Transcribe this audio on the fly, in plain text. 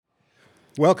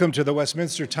Welcome to the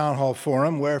Westminster Town Hall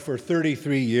Forum, where for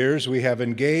 33 years we have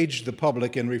engaged the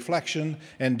public in reflection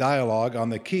and dialogue on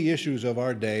the key issues of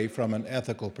our day from an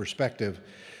ethical perspective.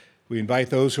 We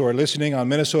invite those who are listening on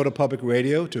Minnesota Public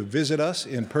Radio to visit us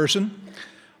in person.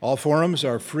 All forums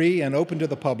are free and open to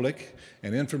the public,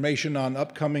 and information on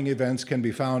upcoming events can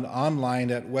be found online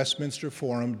at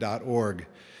westminsterforum.org.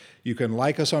 You can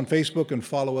like us on Facebook and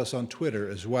follow us on Twitter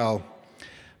as well.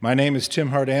 My name is Tim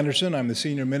Hart Anderson. I'm the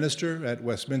senior minister at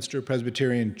Westminster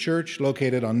Presbyterian Church,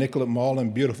 located on Nicollet Mall in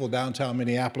beautiful downtown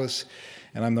Minneapolis,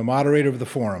 and I'm the moderator of the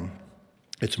forum.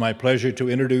 It's my pleasure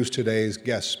to introduce today's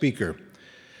guest speaker.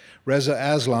 Reza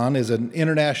Aslan is an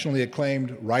internationally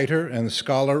acclaimed writer and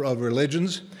scholar of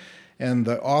religions and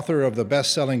the author of the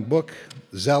best-selling book,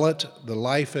 Zealot, The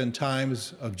Life and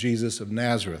Times of Jesus of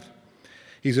Nazareth.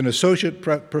 He's an associate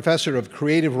professor of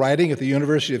creative writing at the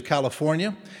University of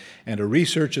California and a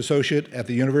research associate at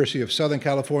the University of Southern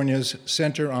California's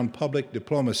Center on Public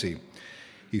Diplomacy.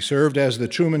 He served as the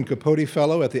Truman Capote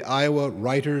Fellow at the Iowa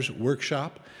Writers'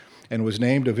 Workshop and was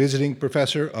named a visiting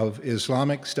professor of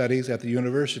Islamic Studies at the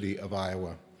University of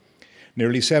Iowa.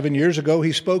 Nearly 7 years ago,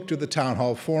 he spoke to the Town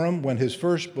Hall Forum when his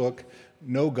first book,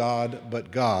 No God But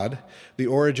God, The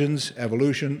Origins,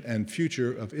 Evolution, and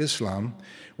Future of Islam,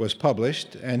 was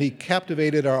published, and he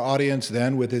captivated our audience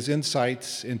then with his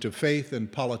insights into faith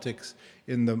and politics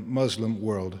in the Muslim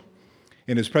world.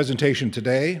 In his presentation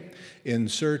today, In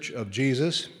Search of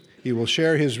Jesus, he will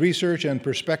share his research and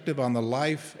perspective on the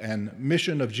life and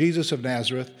mission of Jesus of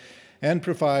Nazareth and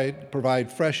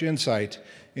provide fresh insight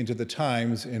into the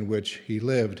times in which he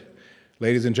lived.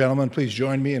 Ladies and gentlemen, please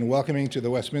join me in welcoming to the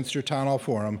Westminster Town Hall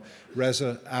Forum,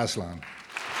 Reza Aslan.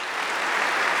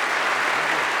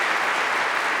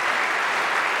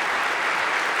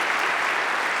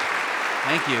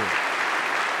 Thank you.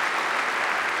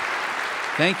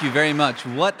 Thank you very much.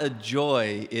 What a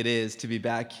joy it is to be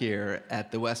back here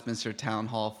at the Westminster Town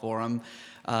Hall Forum.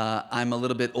 I'm a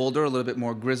little bit older, a little bit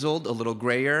more grizzled, a little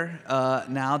grayer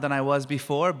now than I was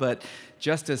before, but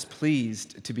just as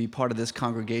pleased to be part of this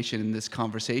congregation in this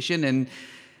conversation. And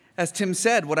as Tim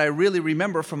said, what I really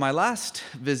remember from my last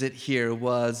visit here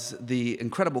was the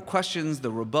incredible questions,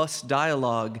 the robust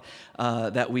dialogue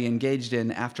that we engaged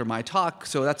in after my talk.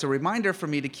 So that's a reminder for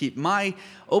me to keep my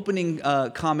opening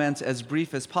comments as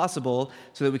brief as possible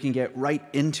so that we can get right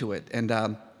into it. And,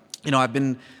 I've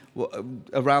been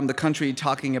around the country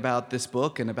talking about this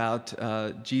book and about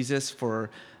Jesus for,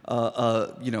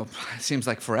 seems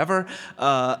like forever.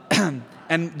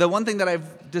 And the one thing that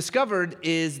I've discovered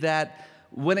is that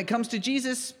when it comes to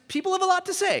Jesus, people have a lot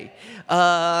to say.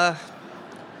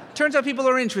 Turns out people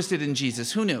are interested in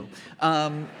Jesus. Who knew?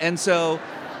 And so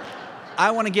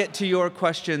I want to get to your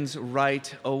questions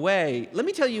right away. Let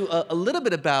me tell you a little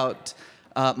bit about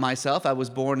myself. I was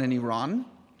born in Iran.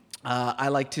 I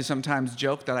like to sometimes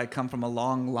joke that I come from a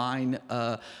long line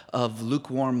of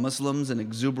lukewarm Muslims and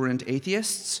exuberant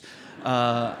atheists.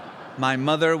 My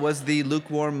mother was the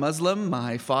lukewarm Muslim,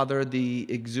 my father the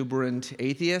exuberant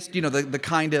atheist. You know, the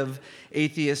kind of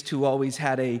atheist who always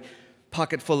had a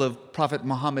pocket full of Prophet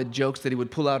Muhammad jokes that he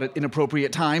would pull out at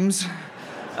inappropriate times.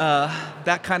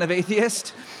 That kind of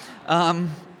atheist.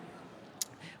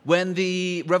 When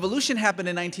the revolution happened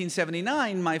in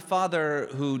 1979, my father,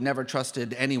 who never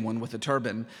trusted anyone with a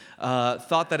turban,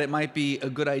 thought that it might be a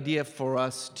good idea for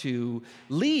us to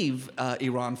leave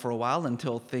Iran for a while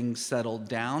until things settled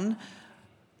down.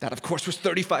 That, of course, was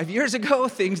 35 years ago.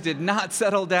 Things did not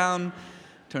settle down.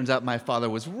 Turns out my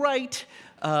father was right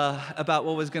about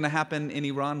what was going to happen in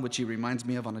Iran, which he reminds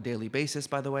me of on a daily basis,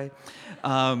 by the way.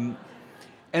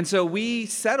 And so we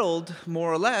settled, more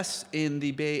or less, in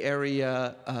the Bay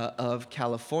Area of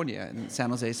California, in San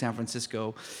Jose, San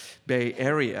Francisco Bay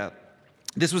Area.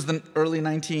 This was the early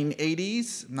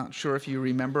 1980s. I'm not sure if you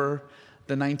remember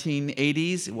the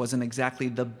 1980s. It wasn't exactly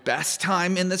the best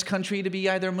time in this country to be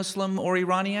either Muslim or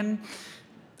Iranian,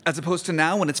 as opposed to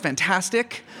now when it's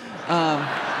fantastic.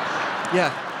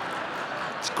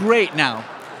 It's great now.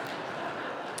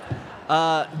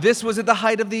 This was at the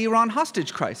height of the Iran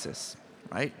hostage crisis.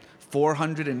 Right?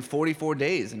 444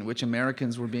 days in which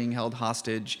Americans were being held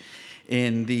hostage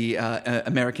in the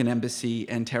American embassy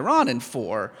in Tehran, and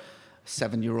for a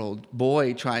 7-year-old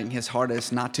boy trying his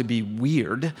hardest not to be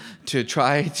weird, to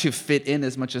try to fit in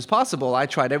as much as possible, I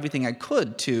tried everything I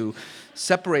could to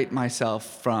separate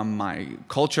myself from my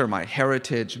culture, my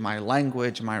heritage, my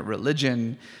language, my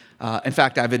religion. In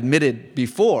fact, I've admitted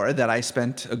before that I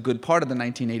spent a good part of the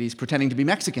 1980s pretending to be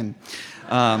Mexican.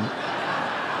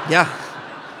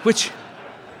 Which,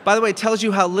 by the way, tells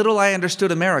you how little I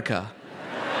understood America.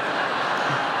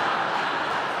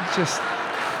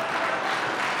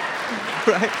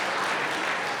 Right?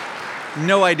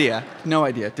 No idea. No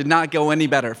idea. Did not go any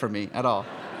better for me at all.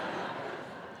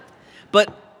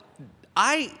 But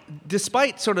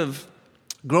despite sort of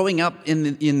growing up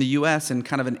in the U.S. in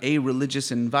kind of an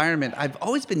a-religious environment, I've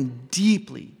always been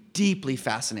deeply, deeply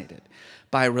fascinated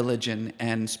by religion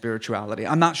and spirituality.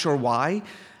 I'm not sure why.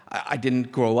 I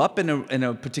didn't grow up in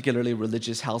a particularly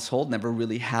religious household, never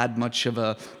really had much of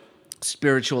a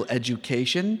spiritual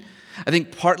education. I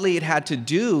think partly it had to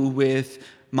do with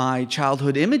my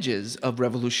childhood images of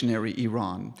revolutionary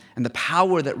Iran and the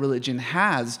power that religion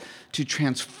has to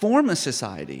transform a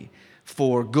society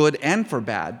for good and for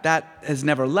bad. That has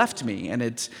never left me, and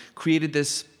it's created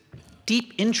this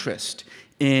deep interest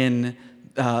in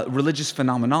religious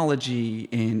phenomenology,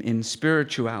 in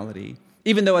spirituality,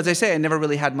 even though, as I say, I never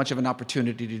really had much of an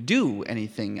opportunity to do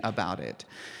anything about it.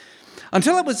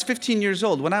 Until I was 15 years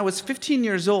old. When I was 15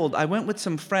 years old, I went with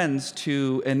some friends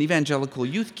to an evangelical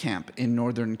youth camp in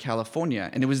Northern California,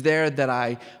 and it was there that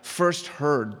I first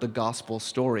heard the gospel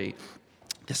story,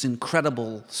 this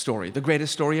incredible story, the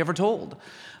greatest story ever told,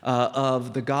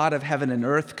 of the God of heaven and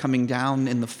earth coming down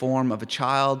in the form of a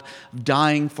child,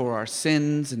 dying for our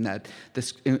sins, and that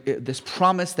this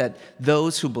promise that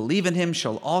those who believe in him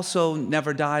shall also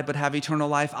never die but have eternal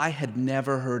life. I had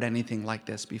never heard anything like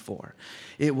this before.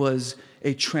 It was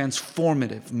a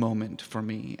transformative moment for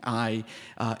me. I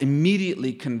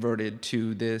immediately converted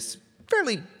to this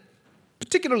fairly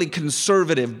particularly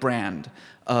conservative brand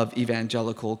of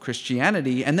evangelical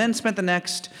Christianity, and then spent the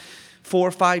next 4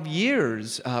 or 5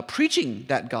 years preaching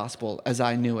that gospel as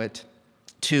I knew it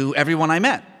to everyone I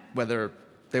met, whether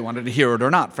they wanted to hear it or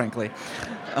not, frankly.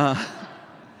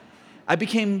 I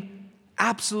became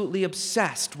absolutely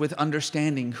obsessed with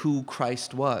understanding who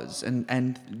Christ was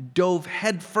and dove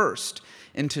headfirst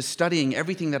into studying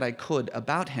everything that I could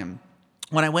about him.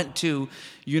 When I went to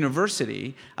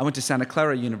university, I went to Santa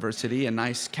Clara University, a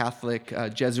nice Catholic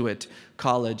Jesuit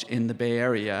college in the Bay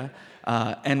Area,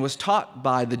 and was taught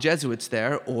by the Jesuits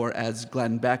there, or as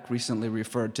Glenn Beck recently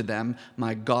referred to them,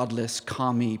 my godless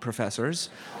commie professors.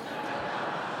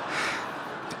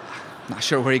 Not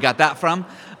sure where he got that from.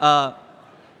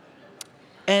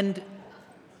 And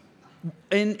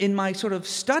in my sort of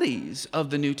studies of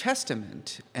the New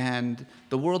Testament and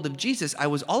the world of Jesus, I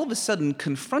was all of a sudden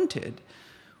confronted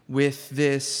with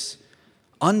this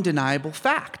undeniable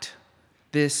fact,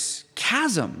 this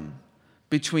chasm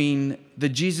between the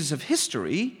Jesus of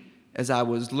history, as I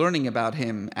was learning about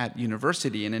him at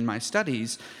university and in my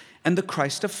studies, and the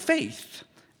Christ of faith,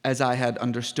 as I had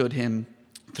understood him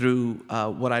through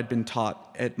what I'd been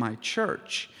taught at my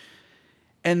church.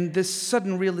 And this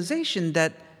sudden realization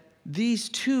that these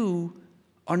two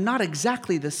are not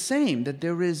exactly the same, that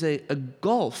there is a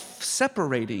gulf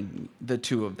separating the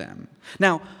two of them.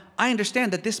 Now, I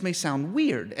understand that this may sound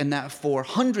weird, and that for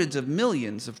hundreds of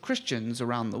millions of Christians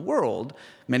around the world,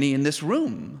 many in this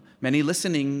room, many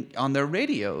listening on their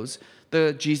radios,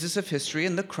 the Jesus of history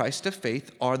and the Christ of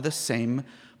faith are the same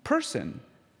person.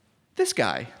 This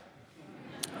guy.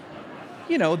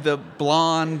 You know, the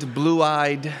blonde,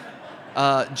 blue-eyed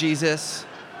Jesus.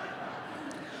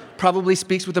 Probably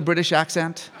speaks with a British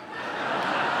accent.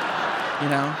 You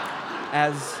know,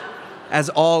 as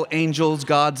all angels,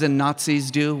 gods, and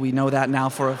Nazis do. We know that now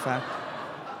for a fact.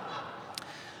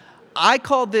 I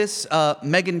call this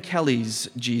Megyn Kelly's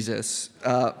Jesus.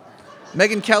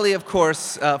 Megyn Kelly, of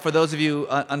course, for those of you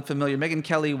unfamiliar, Megyn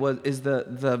Kelly is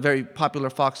the very popular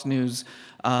Fox News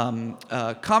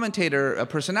commentator, a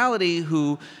personality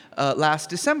who last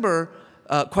December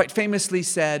quite famously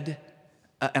said,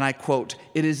 and I quote,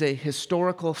 "It is a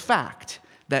historical fact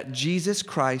that Jesus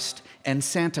Christ and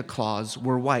Santa Claus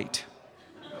were white."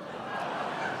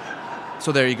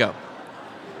 So there you go.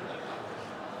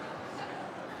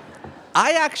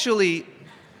 I actually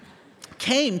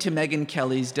came to Megyn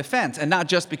Kelly's defense, and not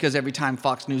just because every time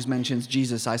Fox News mentions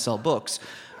Jesus, I sell books,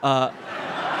 but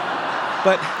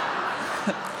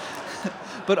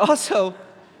also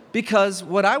because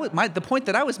the point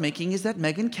that I was making is that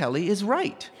Megyn Kelly is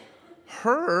right.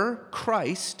 Her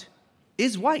Christ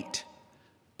is white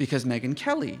because Megyn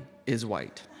Kelly is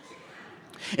white.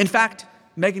 In fact,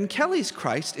 Megyn Kelly's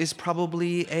Christ is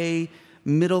probably a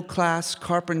middle-class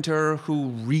carpenter who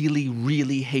really,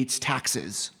 really hates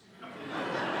taxes.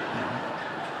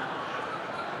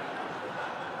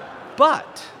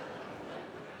 But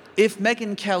if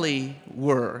Megyn Kelly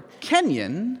were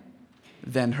Kenyan,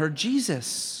 then her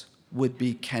Jesus would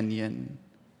be Kenyan.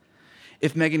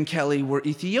 If Megyn Kelly were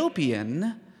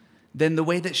Ethiopian, then the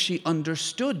way that she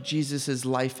understood Jesus'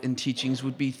 life and teachings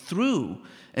would be through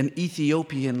an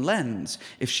Ethiopian lens.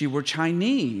 If she were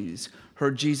Chinese, her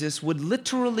Jesus would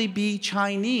literally be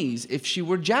Chinese. If she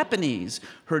were Japanese,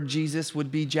 her Jesus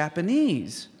would be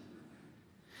Japanese.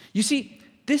 You see,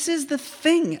 this is the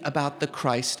thing about the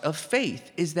Christ of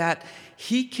faith, is that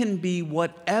he can be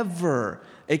whatever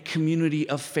a community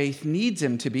of faith needs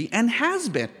him to be and has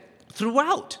been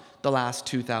throughout the last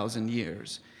 2,000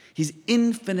 years. He's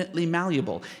infinitely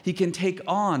malleable. He can take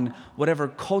on whatever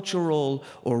cultural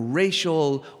or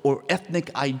racial or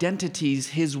ethnic identities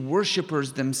his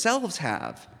worshipers themselves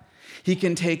have. He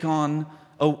can take on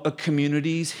a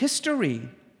community's history.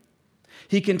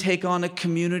 He can take on a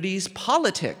community's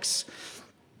politics.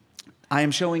 I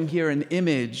am showing here an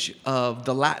image of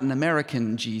the Latin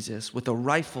American Jesus with a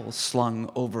rifle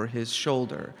slung over his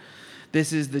shoulder.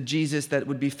 This is the Jesus that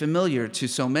would be familiar to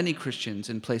so many Christians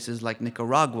in places like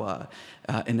Nicaragua,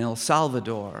 in El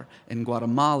Salvador, in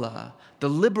Guatemala, the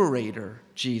liberator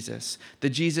Jesus, the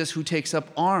Jesus who takes up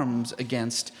arms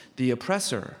against the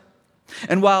oppressor.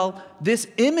 And while this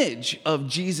image of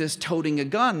Jesus toting a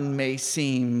gun may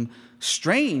seem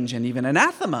strange and even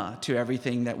anathema to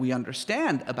everything that we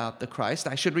understand about the Christ,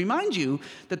 I should remind you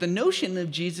that the notion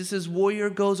of Jesus as warrior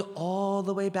goes all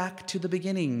the way back to the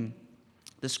beginning.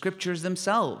 The scriptures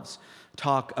themselves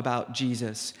talk about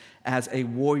Jesus as a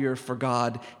warrior for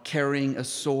God, carrying a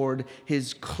sword,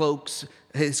 his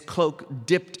cloak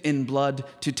dipped in blood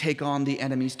to take on the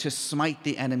enemies, to smite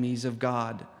the enemies of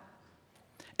God.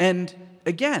 And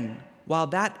again, while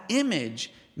that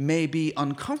image may be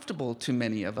uncomfortable to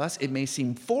many of us, it may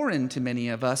seem foreign to many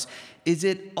of us, is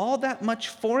it all that much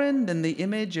foreign than the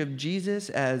image of Jesus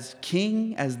as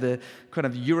king, as the kind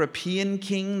of European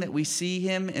king that we see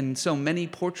him in so many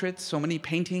portraits, so many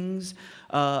paintings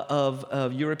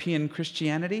of European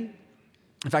Christianity?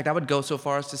 In fact, I would go so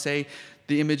far as to say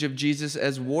the image of Jesus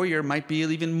as warrior might be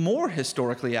even more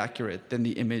historically accurate than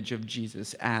the image of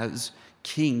Jesus as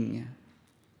king.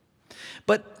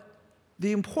 But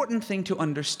the important thing to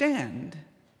understand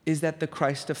is that the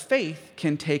Christ of faith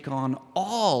can take on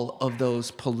all of those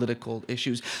political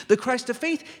issues. The Christ of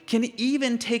faith can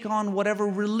even take on whatever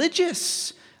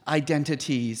religious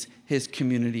identities his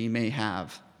community may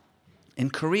have.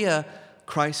 In Korea,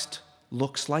 Christ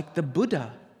looks like the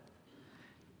Buddha.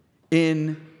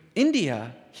 In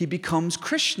India, he becomes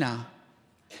Krishna.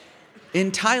 In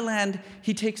Thailand,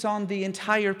 he takes on the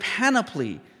entire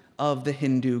panoply of the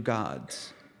Hindu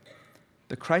gods.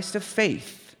 The Christ of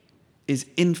faith is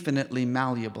infinitely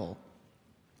malleable.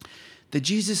 The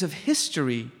Jesus of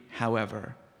history,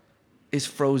 however, is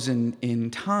frozen in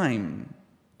time.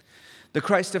 The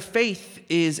Christ of faith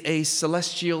is a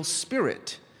celestial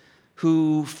spirit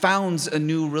who founds a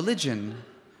new religion.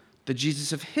 The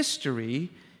Jesus of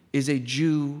history is a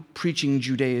Jew preaching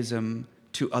Judaism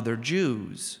to other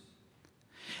Jews.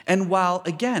 And while,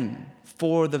 again,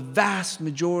 for the vast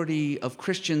majority of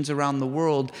Christians around the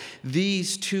world,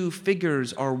 these two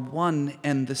figures are one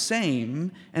and the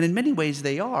same, and in many ways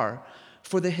they are.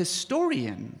 For the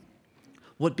historian,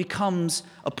 what becomes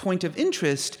a point of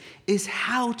interest is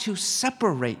how to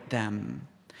separate them,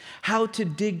 how to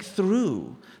dig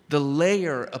through the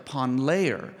layer upon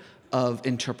layer of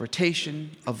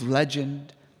interpretation, of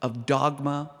legend, of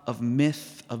dogma, of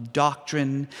myth, of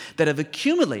doctrine that have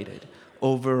accumulated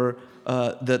over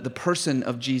the person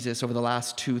of Jesus over the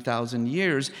last 2,000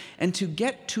 years, and to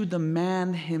get to the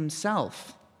man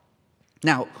himself.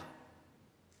 Now,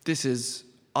 this is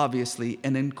obviously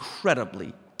an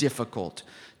incredibly difficult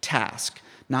task,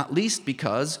 not least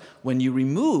because when you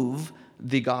remove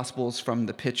the Gospels from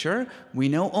the picture, we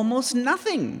know almost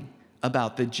nothing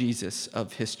about the Jesus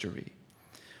of history.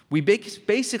 We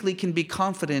basically can be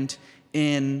confident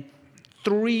in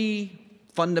three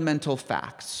fundamental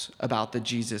facts about the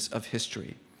Jesus of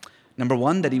history. Number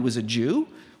one, that he was a Jew,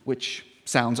 which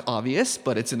sounds obvious,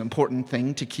 but it's an important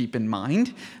thing to keep in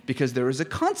mind because there is a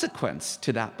consequence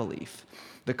to that belief.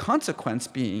 The consequence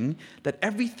being that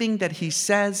everything that he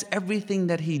says, everything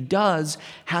that he does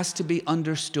has to be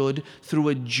understood through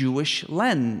a Jewish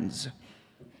lens,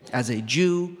 as a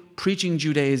Jew preaching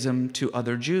Judaism to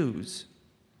other Jews.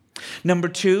 Number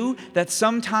two, that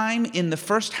sometime in the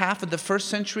first half of the first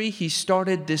century, he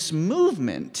started this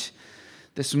movement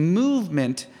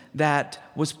that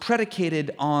was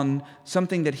predicated on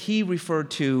something that he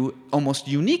referred to almost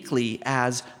uniquely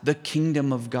as the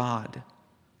kingdom of God.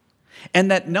 And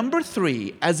that number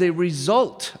three, as a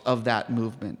result of that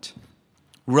movement,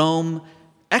 Rome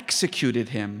executed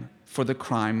him for the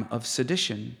crime of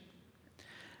sedition.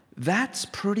 That's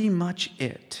pretty much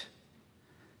it.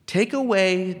 Take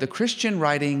away the Christian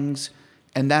writings,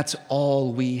 and that's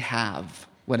all we have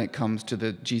when it comes to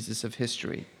the Jesus of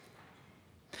history.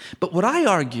 But what I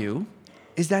argue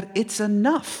is that it's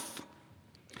enough.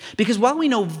 Because while we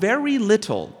know very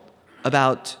little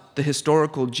about the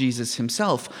historical Jesus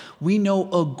himself, we know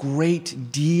a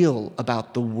great deal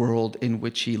about the world in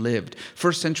which he lived.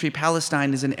 First century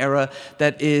Palestine is an era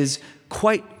that is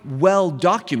quite well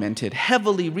documented,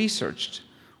 heavily researched.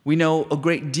 We know a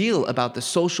great deal about the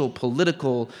social,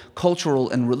 political, cultural,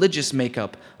 and religious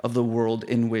makeup of the world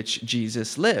in which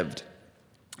Jesus lived.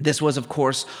 This was, of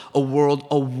course, a world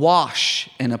awash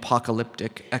in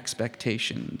apocalyptic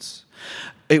expectations.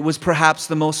 It was perhaps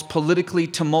the most politically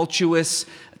tumultuous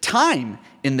time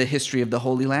in the history of the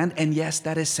Holy Land, and yes,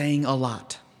 that is saying a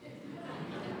lot.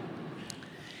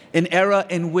 An era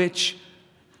in which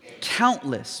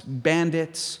countless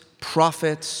bandits,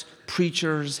 prophets,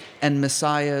 preachers, and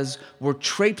messiahs were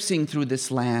traipsing through this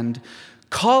land,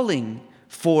 calling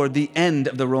for the end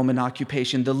of the Roman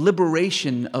occupation, the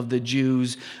liberation of the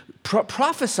Jews,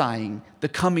 prophesying the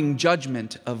coming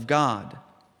judgment of God.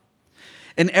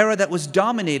 An era that was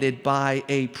dominated by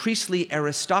a priestly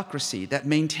aristocracy that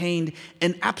maintained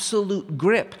an absolute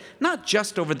grip, not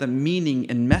just over the meaning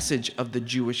and message of the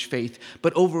Jewish faith,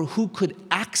 but over who could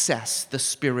access the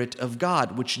Spirit of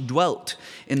God, which dwelt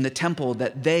in the temple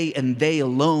that they and they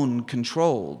alone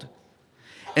controlled.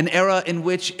 An era in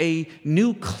which a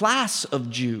new class of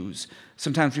Jews,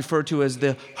 sometimes referred to as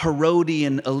the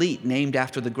Herodian elite, named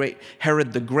after the great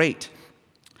Herod the Great,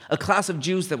 a class of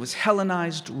Jews that was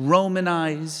Hellenized,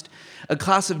 Romanized, a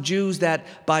class of Jews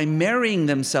that, by marrying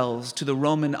themselves to the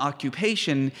Roman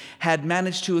occupation, had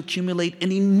managed to accumulate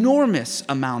an enormous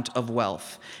amount of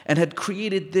wealth and had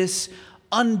created this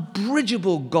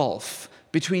unbridgeable gulf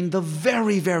between the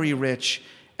very, very rich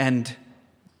and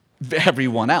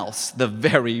everyone else, the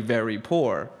very, very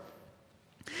poor.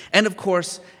 And of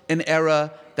course, an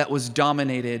era that was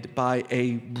dominated by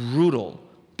a brutal,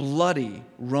 bloody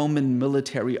Roman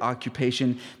military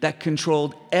occupation that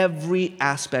controlled every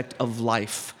aspect of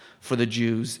life for the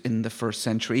Jews in the first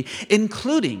century,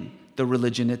 including the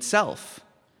religion itself.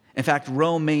 In fact,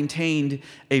 Rome maintained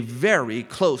a very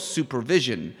close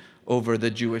supervision over the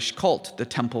Jewish cult, the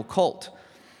temple cult.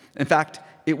 In fact,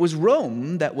 it was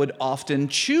Rome that would often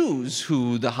choose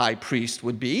who the high priest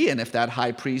would be, and if that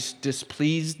high priest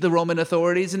displeased the Roman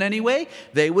authorities in any way,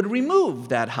 they would remove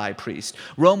that high priest.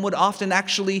 Rome would often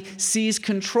actually seize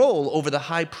control over the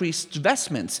high priest's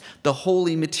vestments, the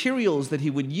holy materials that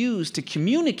he would use to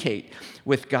communicate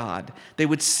with God. They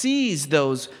would seize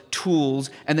those tools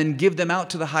and then give them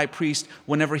out to the high priest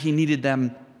whenever he needed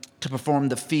them to perform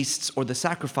the feasts or the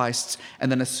sacrifices,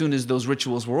 and then as soon as those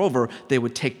rituals were over, they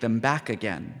would take them back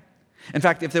again. In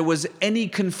fact, if there was any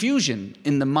confusion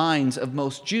in the minds of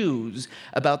most Jews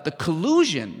about the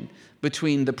collusion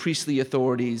between the priestly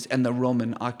authorities and the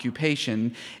Roman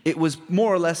occupation, it was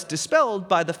more or less dispelled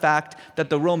by the fact that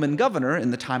the Roman governor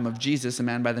in the time of Jesus, a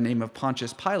man by the name of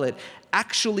Pontius Pilate,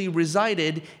 actually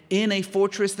resided in a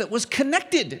fortress that was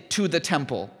connected to the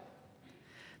temple.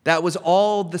 That was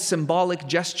all the symbolic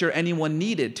gesture anyone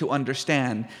needed to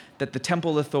understand that the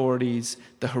temple authorities,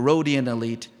 the Herodian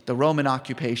elite, the Roman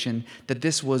occupation, that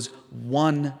this was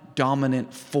one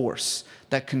dominant force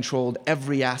that controlled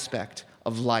every aspect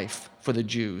of life for the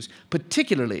Jews,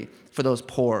 particularly for those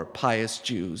poor, pious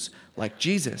Jews like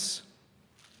Jesus.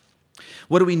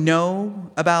 What do we know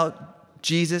about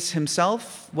Jesus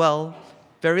himself? Well,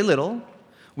 very little.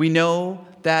 We know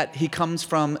that he comes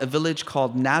from a village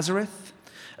called Nazareth,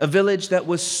 a village that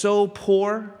was so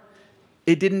poor,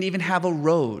 it didn't even have a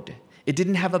road. It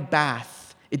didn't have a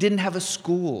bath. It didn't have a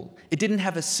school. It didn't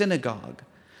have a synagogue.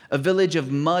 A village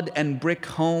of mud and brick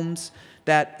homes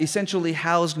that essentially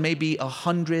housed maybe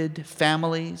 100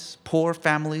 families, poor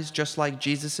families just like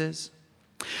Jesus's.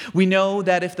 We know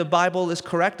that if the Bible is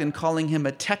correct in calling him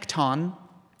a tekton,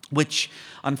 which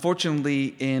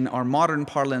unfortunately in our modern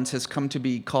parlance has come to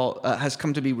be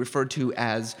referred to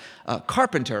as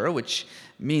carpenter, which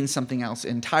means something else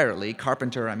entirely.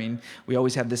 Carpenter, I mean, we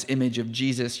always have this image of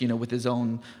Jesus, with his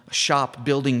own shop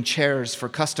building chairs for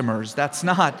customers. That's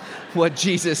not what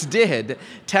Jesus did.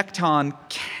 Tekton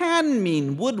can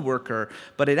mean woodworker,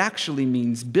 but it actually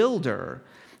means builder.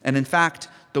 And in fact,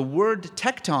 the word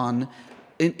tekton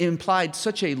implied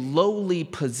such a lowly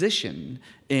position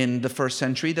in the first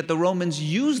century that the Romans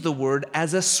used the word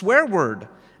as a swear word,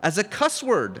 as a cuss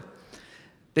word.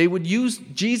 They would use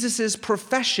Jesus'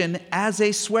 profession as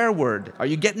a swear word. Are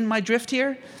you getting my drift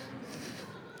here?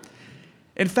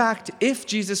 In fact, if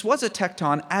Jesus was a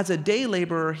tekton, as a day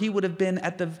laborer, he would have been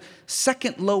at the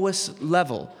second lowest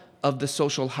level of the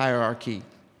social hierarchy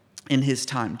in his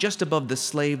time, just above the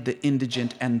slave, the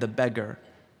indigent, and the beggar.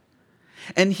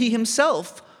 And he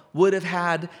himself would have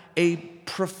had a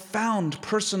profound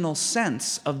personal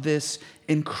sense of this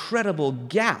incredible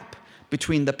gap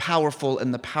between the powerful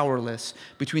and the powerless,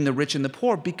 between the rich and the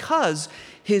poor, because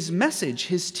his message,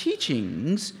 his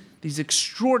teachings, these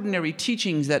extraordinary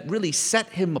teachings that really set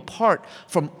him apart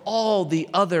from all the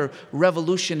other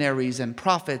revolutionaries and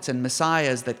prophets and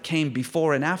messiahs that came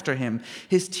before and after him,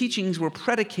 his teachings were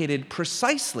predicated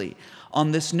precisely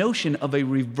on this notion of a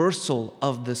reversal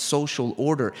of the social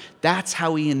order. That's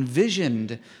how he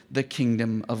envisioned the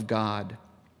kingdom of God.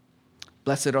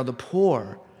 Blessed are the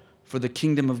poor, for the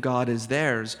kingdom of God is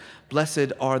theirs.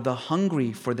 Blessed are the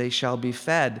hungry, for they shall be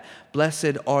fed.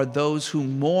 Blessed are those who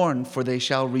mourn, for they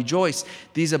shall rejoice.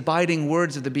 These abiding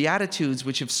words of the Beatitudes,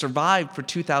 which have survived for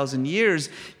 2,000 years,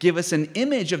 give us an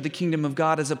image of the kingdom of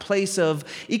God as a place of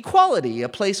equality, a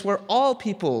place where all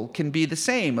people can be the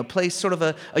same, a place sort of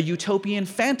a utopian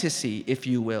fantasy, if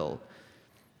you will.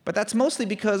 But that's mostly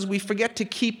because we forget to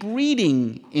keep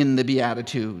reading in the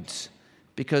Beatitudes,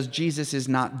 because Jesus is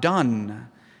not done.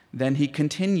 Then he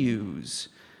continues,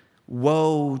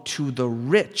 woe to the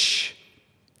rich,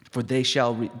 for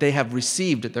they have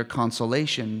received their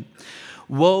consolation.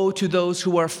 Woe to those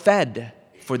who are fed,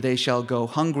 for they shall go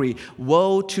hungry.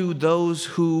 Woe to those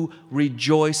who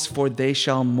rejoice, for they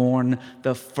shall mourn.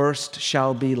 The first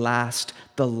shall be last,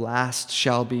 the last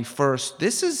shall be first.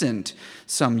 This isn't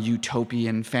some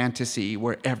utopian fantasy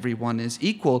where everyone is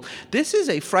equal. This is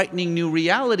a frightening new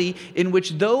reality in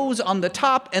which those on the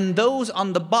top and those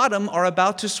on the bottom are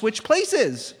about to switch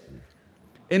places,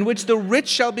 in which the rich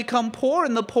shall become poor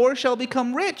and the poor shall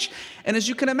become rich. And as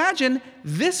you can imagine,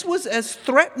 this was as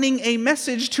threatening a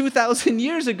message 2,000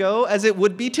 years ago as it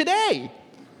would be today.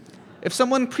 If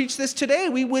someone preached this today,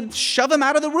 we would shove him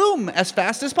out of the room as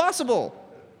fast as possible.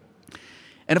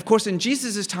 And of course, in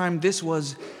Jesus' time, this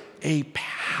was a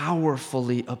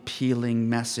powerfully appealing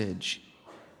message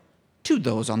to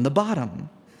those on the bottom.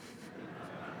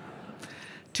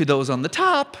 To those on the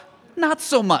top, not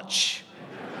so much.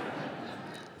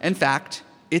 In fact,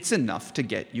 it's enough to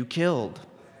get you killed,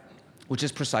 which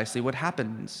is precisely what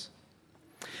happens.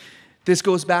 This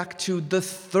goes back to the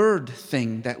third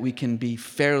thing that we can be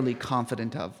fairly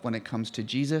confident of when it comes to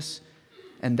Jesus,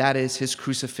 and that is his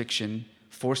crucifixion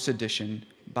for sedition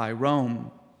by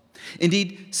Rome.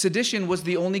 Indeed, sedition was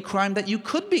the only crime that you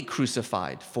could be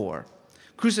crucified for.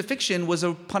 Crucifixion was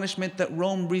a punishment that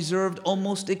Rome reserved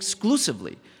almost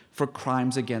exclusively for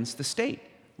crimes against the state,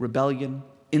 rebellion,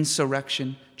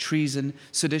 insurrection, treason,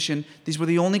 sedition. These were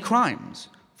the only crimes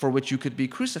for which you could be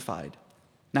crucified.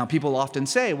 Now, people often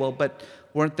say, well, but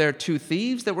weren't there two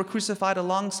thieves that were crucified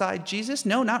alongside Jesus?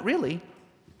 No, not really.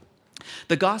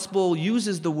 The gospel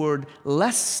uses the word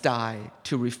lestai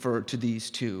to refer to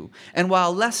these two. And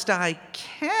while lestai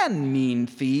can mean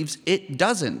thieves, it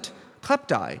doesn't.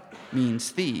 Kleptai means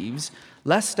thieves.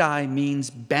 Lestai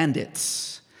means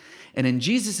bandits. And in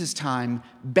Jesus' time,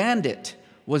 bandit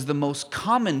was the most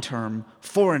common term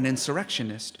for an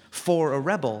insurrectionist, for a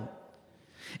rebel.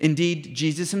 Indeed,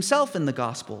 Jesus himself in the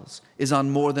Gospels is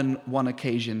on more than one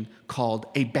occasion called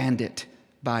a bandit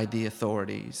by the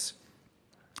authorities.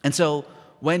 And so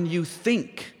when you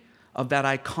think of that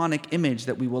iconic image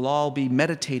that we will all be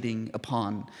meditating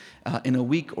upon in a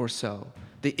week or so,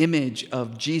 the image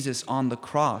of Jesus on the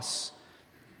cross,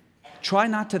 try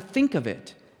not to think of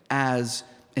it as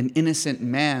an innocent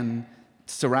man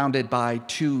surrounded by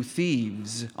two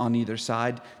thieves on either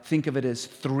side. Think of it as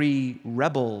three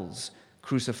rebels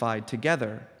crucified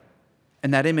together.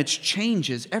 And that image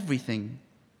changes everything.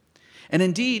 And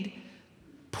indeed,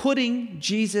 putting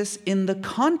Jesus in the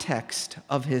context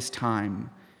of his time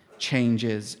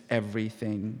changes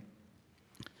everything.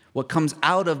 What comes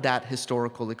out of that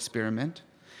historical experiment,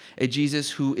 a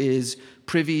Jesus who is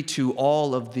privy to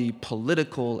all of the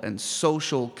political and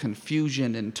social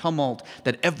confusion and tumult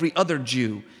that every other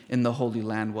Jew in the Holy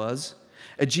Land was,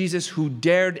 a Jesus who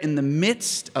dared in the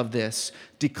midst of this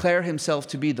declare himself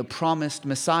to be the promised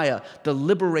Messiah, the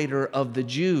liberator of the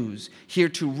Jews, here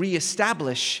to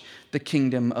reestablish the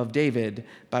kingdom of David,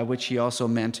 by which he also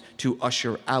meant to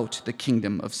usher out the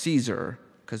kingdom of Caesar,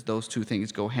 because those two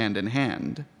things go hand in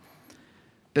hand.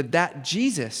 That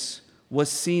Jesus was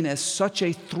seen as such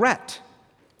a threat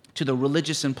to the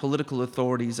religious and political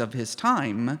authorities of his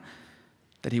time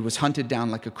that he was hunted down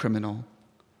like a criminal,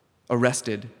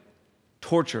 arrested,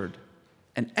 tortured,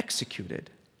 and executed.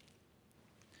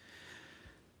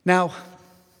 Now,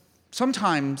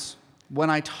 sometimes when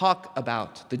I talk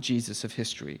about the Jesus of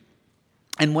history,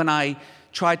 and when I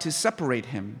try to separate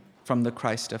him from the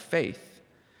Christ of faith,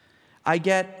 I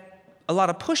get a lot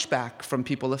of pushback from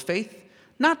people of faith,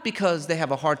 not because they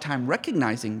have a hard time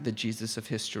recognizing the Jesus of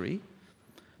history,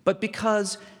 but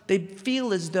because they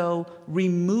feel as though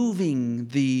removing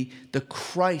the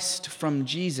Christ from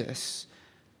Jesus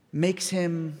makes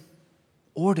him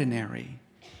ordinary,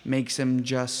 makes him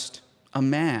just a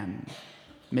man,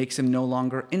 makes him no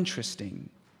longer interesting.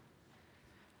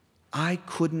 I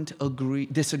couldn't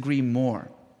disagree more.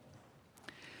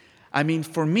 I mean,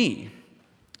 for me,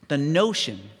 the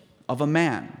notion of a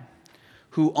man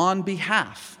who on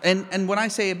behalf, and when I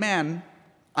say a man,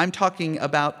 I'm talking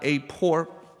about a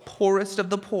poorest of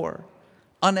the poor,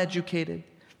 uneducated,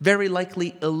 very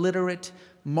likely illiterate,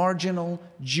 marginal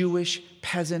Jewish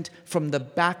peasant from the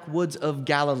backwoods of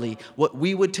Galilee, what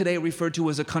we would today refer to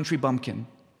as a country bumpkin,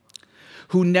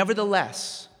 who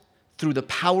nevertheless, through the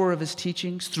power of his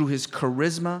teachings, through his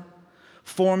charisma,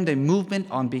 formed a movement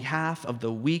on behalf of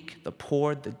the weak, the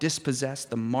poor, the dispossessed,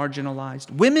 the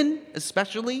marginalized, women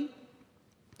especially,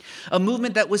 a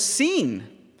movement that was seen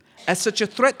as such a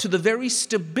threat to the very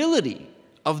stability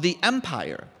of the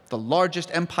empire, the largest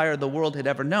empire the world had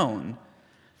ever known,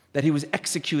 that he was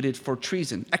executed for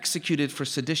treason, executed for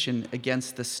sedition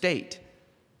against the state.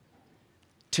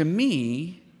 To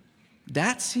me,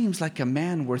 that seems like a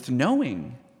man worth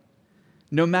knowing.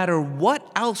 No matter what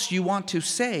else you want to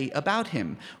say about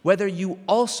him, whether you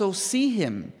also see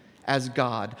him as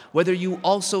God, whether you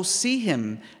also see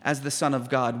him as the Son of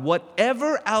God,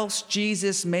 whatever else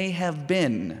Jesus may have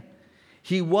been,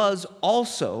 he was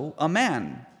also a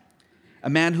man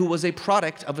who was a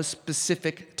product of a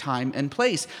specific time and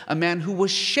place, a man who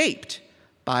was shaped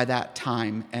by that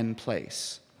time and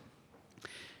place.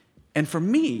 And for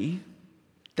me,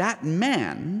 that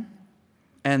man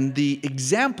and the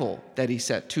example that he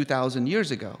set 2,000 years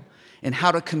ago in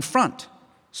how to confront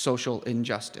social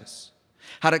injustice,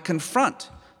 how to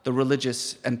confront the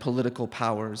religious and political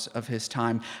powers of his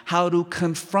time, how to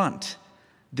confront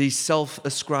the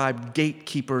self-ascribed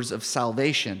gatekeepers of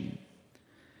salvation,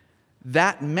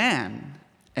 that man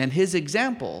and his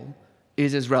example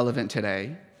is as relevant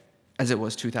today as it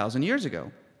was 2,000 years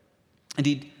ago.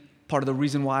 Indeed, part of the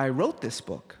reason why I wrote this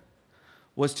book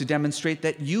was to demonstrate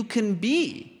that you can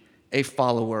be a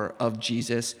follower of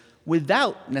Jesus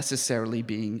without necessarily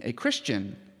being a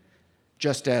Christian,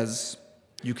 just as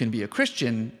you can be a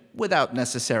Christian without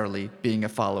necessarily being a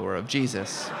follower of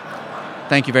Jesus.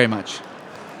 Thank you very much.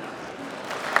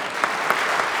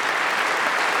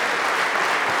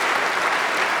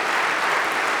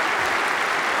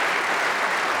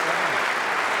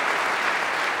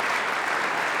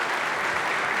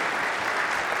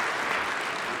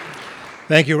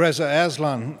 Thank you, Reza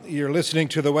Aslan. You're listening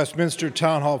to the Westminster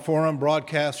Town Hall Forum,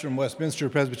 broadcast from Westminster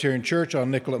Presbyterian Church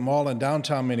on Nicollet Mall in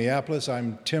downtown Minneapolis.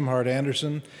 I'm Tim Hart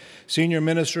Anderson, Senior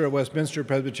Minister of Westminster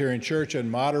Presbyterian Church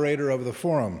and moderator of the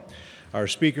forum. Our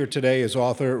speaker today is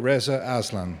author Reza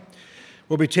Aslan.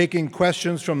 We'll be taking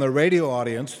questions from the radio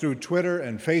audience through Twitter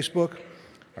and Facebook.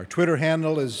 Our Twitter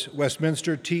handle is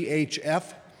Westminster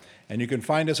THF, and you can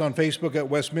find us on Facebook at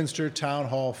Westminster Town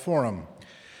Hall Forum.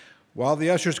 While the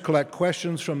ushers collect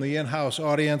questions from the in-house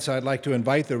audience, I'd like to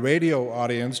invite the radio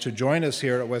audience to join us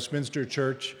here at Westminster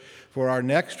Church for our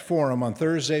next forum on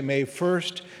Thursday, May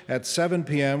 1st at 7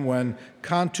 p.m. when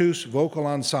Cantus Vocal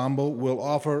Ensemble will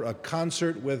offer a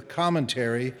concert with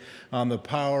commentary on the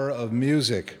power of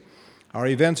music. Our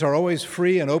events are always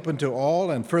free and open to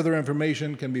all, and further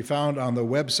information can be found on the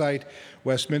website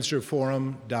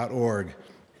westminsterforum.org.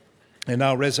 And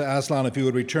now, Reza Aslan, if you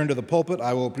would return to the pulpit,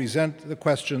 I will present the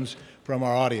questions from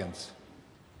our audience.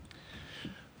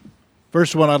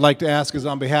 First one I'd like to ask is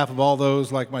on behalf of all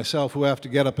those like myself who have to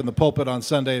get up in the pulpit on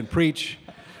Sunday and preach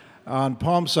on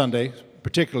Palm Sunday,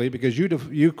 particularly because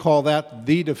you call that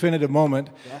the definitive moment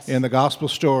in the gospel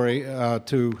story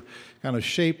to kind of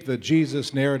shape the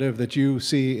Jesus narrative that you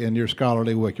see in your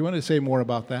scholarly work. You want to say more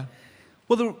about that?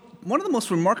 Well, one of the most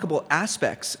remarkable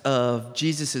aspects of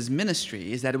Jesus'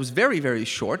 ministry is that it was very, very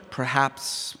short,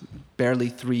 perhaps barely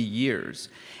 3 years,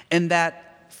 and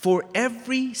that for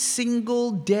every single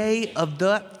day of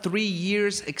the 3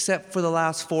 years except for the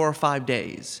last 4 or 5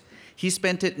 days, he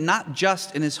spent it not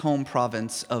just in his home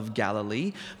province of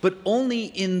Galilee, but only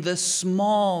in the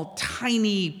small,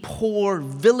 tiny, poor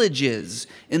villages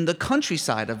in the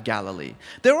countryside of Galilee.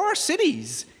 There are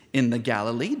cities in the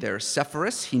Galilee. There's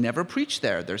Sepphoris, he never preached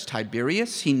there. There's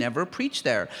Tiberias, he never preached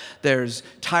there. There's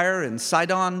Tyre and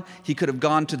Sidon, he could have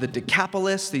gone to the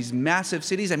Decapolis, these massive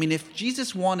cities. I mean, if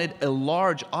Jesus wanted a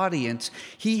large audience,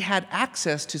 he had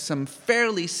access to some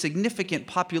fairly significant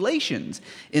populations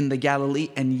in the Galilee,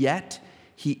 and yet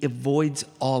he avoids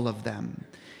all of them.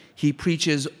 He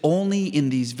preaches only in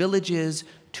these villages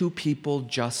to people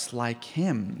just like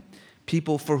him,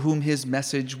 people for whom his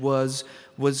message was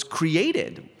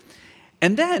created.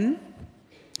 And then,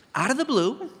 out of the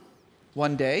blue,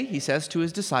 one day he says to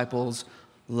his disciples,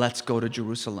 let's go to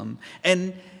Jerusalem.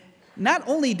 And not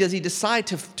only does he decide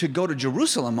to go to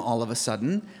Jerusalem all of a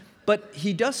sudden, but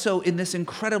he does so in this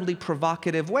incredibly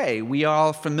provocative way. We are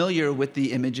all familiar with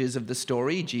the images of the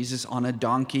story. Jesus on a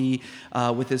donkey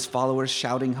with his followers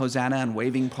shouting Hosanna and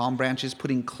waving palm branches,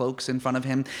 putting cloaks in front of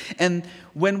him. And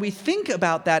when we think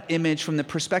about that image from the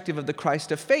perspective of the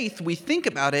Christ of faith, we think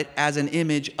about it as an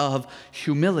image of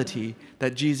humility,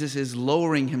 that Jesus is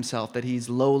lowering himself, that he's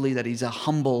lowly, that he's a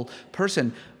humble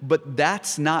person. But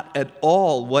that's not at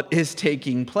all what is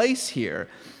taking place here.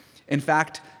 In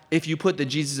fact, if you put the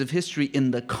Jesus of history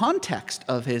in the context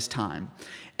of his time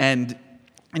and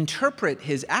interpret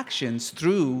his actions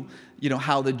through,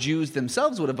 how the Jews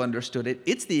themselves would have understood it,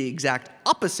 it's the exact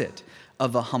opposite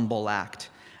of a humble act.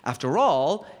 After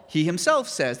all, he himself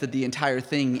says that the entire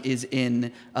thing is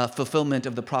in fulfillment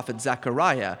of the prophet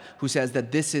Zechariah, who says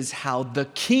that this is how the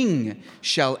king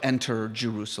shall enter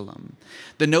Jerusalem.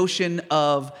 The notion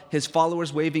of his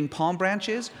followers waving palm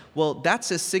branches, well,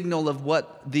 that's a signal of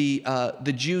what the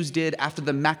Jews did after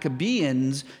the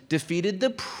Maccabees defeated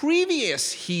the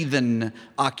previous heathen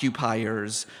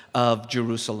occupiers of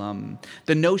Jerusalem.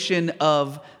 The notion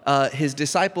of his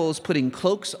disciples putting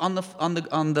cloaks on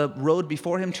the road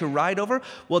before him to ride over,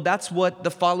 well, that's what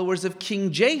the followers of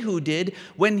King Jehu did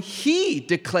when he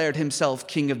declared himself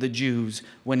king of the Jews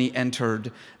when he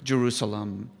entered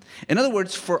Jerusalem. In other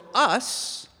words, for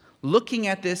us, looking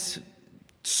at this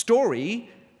story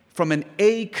from an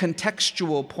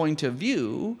acontextual point of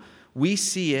view, we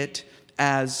see it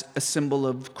as a symbol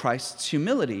of Christ's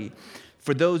humility.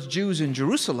 For those Jews in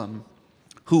Jerusalem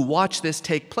who watched this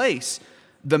take place,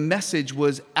 the message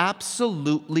was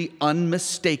absolutely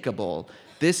unmistakable.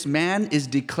 This man is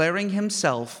declaring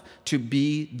himself to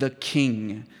be the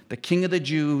king of the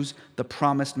Jews, the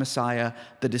promised Messiah,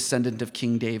 the descendant of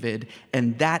King David.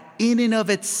 And that in and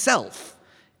of itself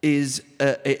is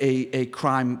a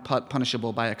crime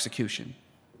punishable by execution.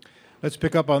 Let's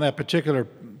pick up on that particular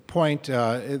point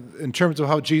in terms of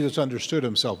how Jesus understood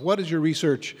himself. What has your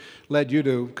research led you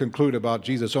to conclude about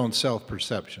Jesus' own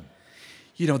self-perception?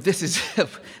 This is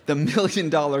the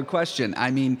million-dollar question.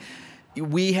 I mean,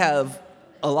 we have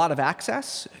a lot of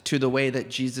access to the way that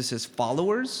Jesus'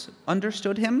 followers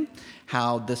understood him,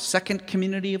 how the second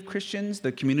community of Christians,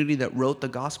 the community that wrote the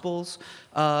Gospels,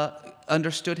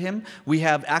 understood him. We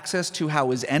have access to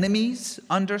how his enemies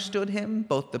understood him,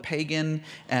 both the pagan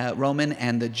Roman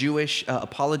and the Jewish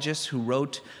apologists who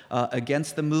wrote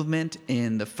against the movement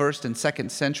in the 1st and 2nd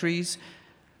centuries.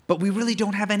 But we really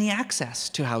don't have any access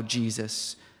to how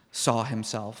Jesus saw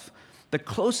himself. The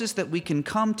closest that we can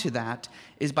come to that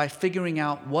is by figuring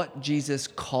out what Jesus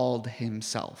called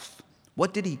himself.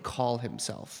 What did he call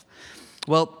himself?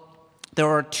 Well, there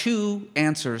are two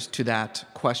answers to that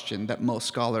question that most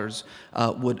scholars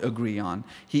would agree on.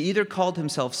 He either called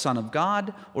himself Son of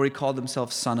God or he called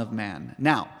himself Son of Man.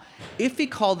 Now, if he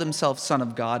called himself Son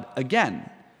of God, again,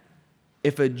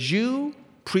 if a Jew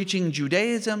preaching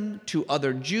Judaism to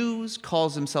other Jews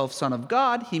calls himself Son of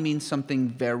God, he means something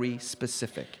very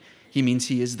specific. He means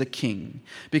he is the king.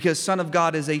 Because Son of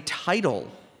God is a title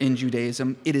in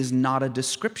Judaism. It is not a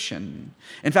description.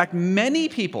 In fact, many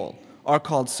people are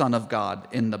called Son of God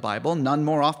in the Bible, none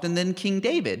more often than King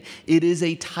David. It is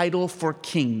a title for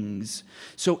kings.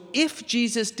 So if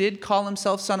Jesus did call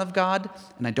himself Son of God,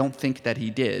 and I don't think that he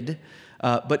did,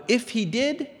 but if he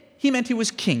did, he meant he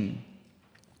was king.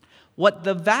 What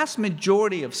the vast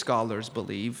majority of scholars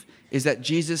believe is that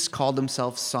Jesus called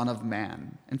himself Son of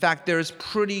Man. In fact, there is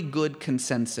pretty good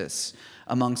consensus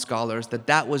among scholars that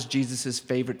that was Jesus'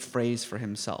 favorite phrase for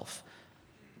himself.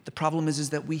 The problem is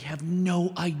that we have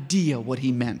no idea what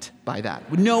he meant by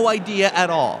that. No idea at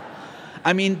all.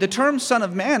 I mean, the term Son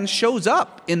of Man shows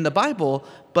up in the Bible,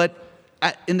 but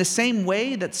in the same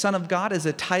way that Son of God is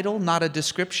a title, not a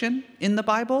description in the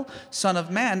Bible, Son of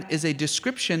Man is a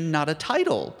description, not a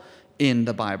title in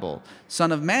the Bible.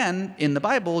 Son of Man in the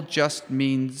Bible just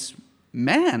means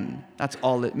man. That's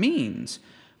all it means.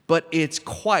 But it's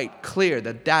quite clear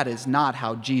that that is not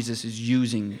how Jesus is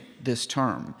using this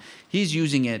term. He's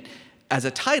using it as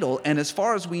a title, and as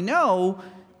far as we know,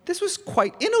 this was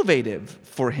quite innovative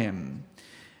for him.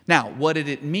 Now, what did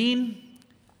it mean?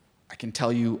 I can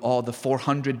tell you all the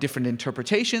 400 different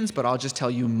interpretations, but I'll just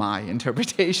tell you my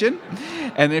interpretation.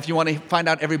 And if you want to find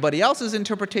out everybody else's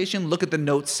interpretation, look at the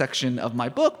notes section of my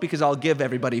book, because I'll give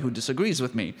everybody who disagrees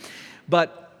with me.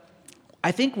 But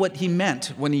I think what he meant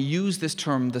when he used this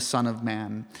term, the Son of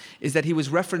Man, is that he was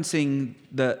referencing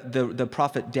the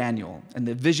prophet Daniel and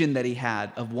the vision that he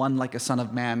had of one like a son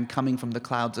of man coming from the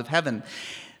clouds of heaven.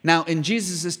 Now, in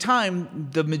Jesus' time,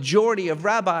 the majority of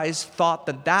rabbis thought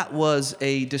that that was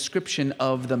a description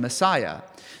of the Messiah.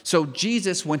 So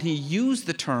Jesus, when he used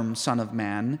the term Son of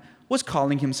Man, was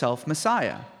calling himself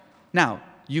Messiah. Now,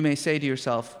 you may say to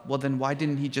yourself, well, then why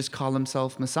didn't he just call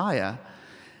himself Messiah?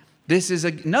 This is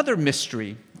another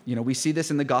mystery. We see this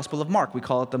in the Gospel of Mark. We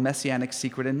call it the Messianic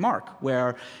secret in Mark,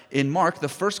 where in Mark, the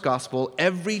first Gospel,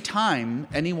 every time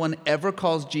anyone ever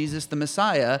calls Jesus the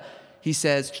Messiah, he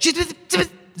says,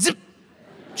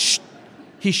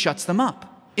 he shuts them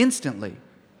up instantly.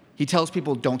 He tells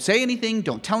people, don't say anything,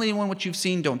 don't tell anyone what you've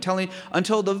seen, don't tell anyone,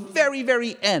 until the very,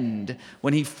 very end,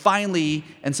 when he finally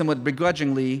and somewhat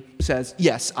begrudgingly says,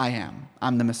 yes, I am.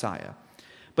 I'm the Messiah.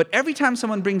 But every time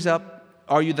someone brings up,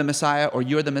 are you the Messiah or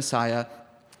you're the Messiah,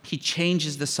 he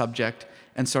changes the subject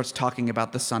and starts talking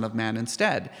about the Son of Man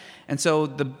instead. And so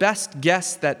the best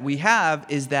guess that we have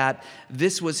is that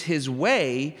this was his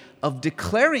way of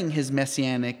declaring his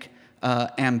messianic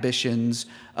ambitions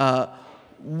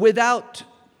without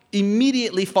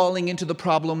immediately falling into the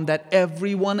problem that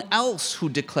everyone else who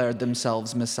declared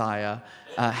themselves Messiah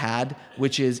had,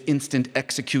 which is instant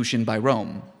execution by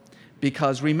Rome.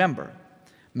 Because remember,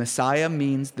 Messiah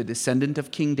means the descendant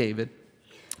of King David.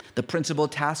 The principal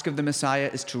task of the Messiah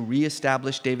is to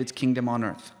reestablish David's kingdom on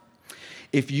earth.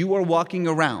 If you are walking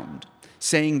around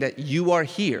saying that you are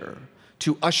here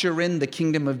to usher in the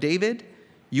kingdom of David,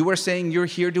 you are saying you're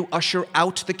here to usher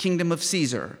out the kingdom of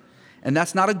Caesar. And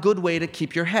that's not a good way to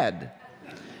keep your head.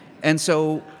 And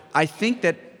so I think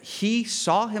that he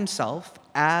saw himself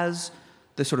as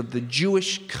the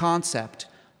Jewish concept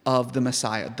of the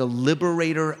Messiah, the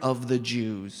liberator of the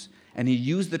Jews. And he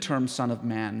used the term Son of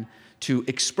Man to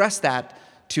express that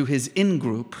to his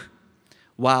in-group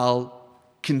while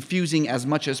confusing as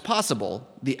much as possible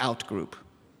the out-group.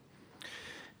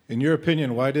 In your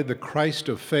opinion, why did the Christ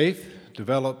of faith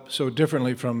develop so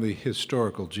differently from the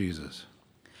historical Jesus?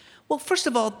 Well, first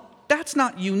of all, that's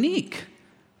not unique.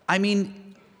 I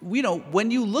mean, when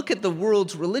you look at the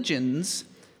world's religions,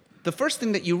 the first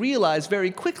thing that you realize very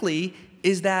quickly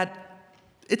is that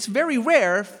it's very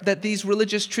rare that these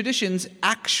religious traditions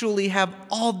actually have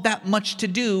all that much to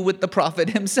do with the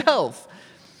prophet himself.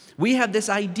 We have this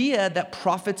idea that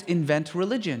prophets invent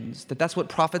religions, that's what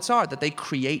prophets are, that they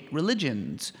create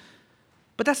religions.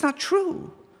 But that's not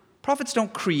true. Prophets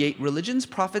don't create religions.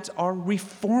 Prophets are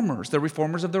reformers. They're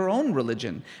reformers of their own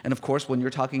religion. And of course, when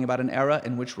you're talking about an era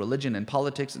in which religion and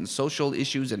politics and social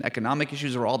issues and economic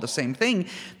issues are all the same thing,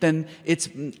 then it's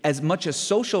as much a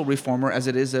social reformer as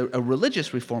it is a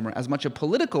religious reformer, as much a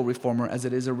political reformer as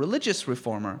it is a religious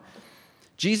reformer.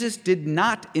 Jesus did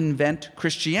not invent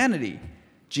Christianity.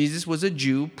 Jesus was a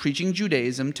Jew preaching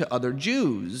Judaism to other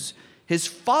Jews. His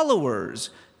followers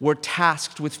were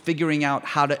tasked with figuring out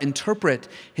how to interpret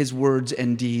his words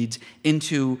and deeds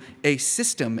into a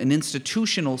system, an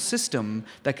institutional system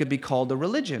that could be called a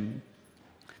religion.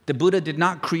 The Buddha did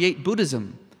not create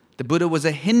Buddhism. The Buddha was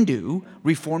a Hindu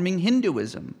reforming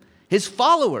Hinduism. His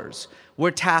followers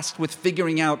were tasked with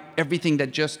figuring out everything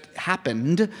that just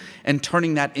happened and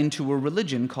turning that into a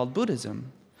religion called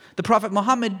Buddhism. The Prophet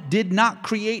Muhammad did not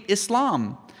create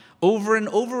Islam. Over and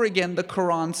over again, the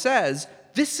Quran says,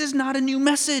 this is not a new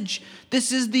message.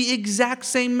 This is the exact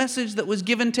same message that was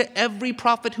given to every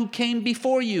prophet who came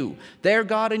before you. Their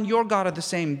God and your God are the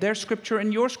same. Their scripture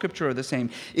and your scripture are the same.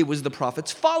 It was the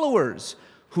prophet's followers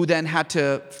who then had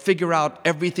to figure out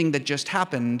everything that just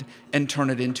happened and turn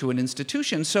it into an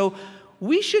institution. So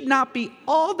we should not be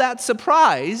all that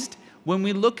surprised when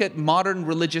we look at modern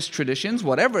religious traditions,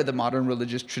 whatever the modern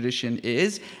religious tradition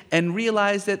is, and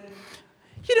realize that,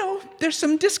 there's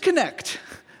some disconnect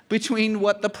between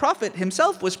what the prophet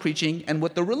himself was preaching and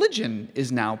what the religion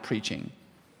is now preaching.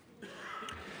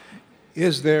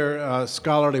 Is there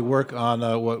scholarly work on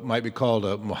what might be called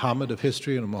a Muhammad of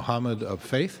history and a Muhammad of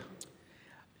faith?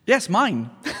 Yes,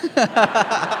 mine.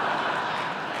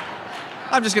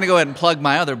 I'm just going to go ahead and plug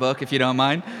my other book, if you don't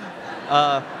mind.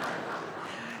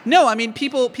 No, I mean,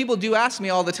 people do ask me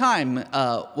all the time,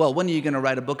 when are you going to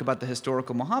write a book about the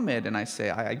historical Muhammad? And I say,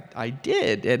 I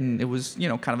did, and it was,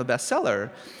 kind of a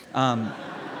bestseller.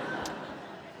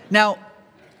 Now,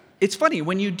 it's funny,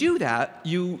 when you do that,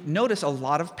 you notice a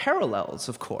lot of parallels,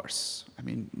 of course. I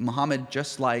mean, Muhammad,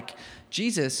 just like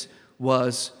Jesus,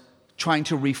 was trying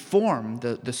to reform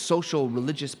the social,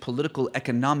 religious, political,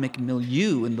 economic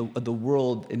milieu in the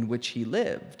world in which he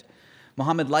lived.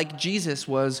 Muhammad, like Jesus,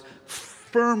 was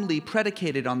firmly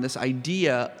predicated on this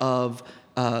idea of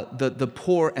the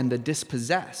poor and the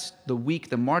dispossessed, the weak,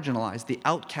 the marginalized, the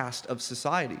outcast of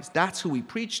societies. That's who he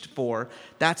preached for.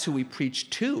 That's who he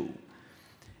preached to.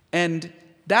 And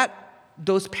that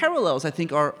those parallels, I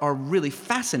think, are really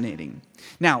fascinating.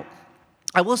 Now,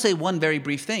 I will say one very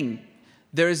brief thing.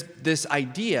 There's this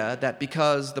idea that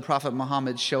because the Prophet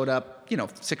Muhammad showed up,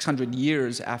 600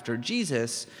 years after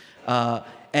Jesus,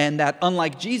 and that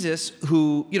unlike Jesus,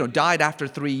 who, died after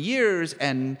 3 years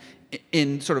and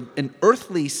in sort of an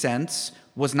earthly sense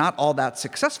was not all that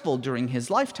successful during his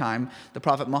lifetime, the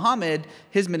Prophet Muhammad,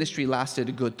 his ministry lasted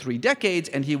a good 3 decades,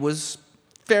 and he was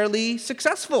fairly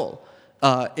successful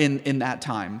in that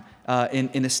time,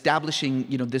 in establishing,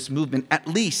 this movement, at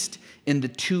least in the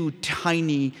 2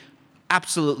 tiny,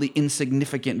 absolutely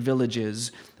insignificant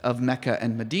villages of Mecca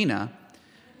and Medina.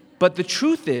 But the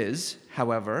truth is,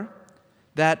 however,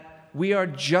 that we are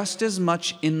just as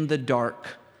much in the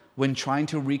dark when trying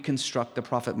to reconstruct the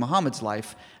Prophet Muhammad's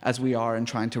life as we are in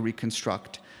trying to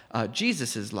reconstruct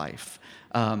Jesus' life.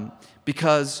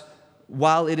 Because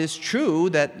while it is true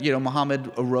that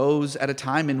Muhammad arose at a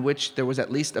time in which there was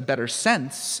at least a better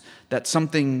sense that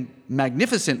something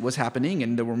magnificent was happening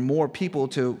and there were more people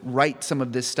to write some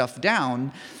of this stuff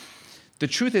down, the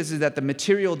truth is that the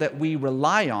material that we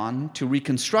rely on to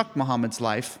reconstruct Muhammad's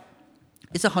life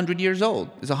is 100 years old.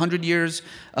 It's 100 years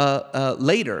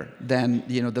later than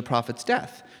the Prophet's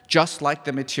death. Just like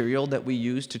the material that we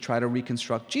use to try to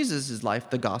reconstruct Jesus' life,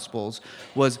 the Gospels,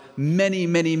 was many,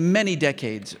 many, many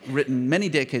decades, written many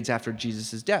decades after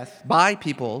Jesus' death by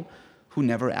people who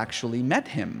never actually met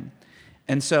him.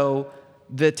 And so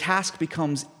the task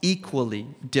becomes equally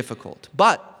difficult,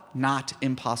 but not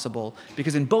impossible,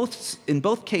 because in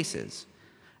both cases,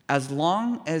 as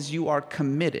long as you are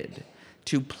committed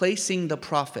to placing the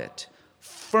prophet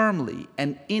firmly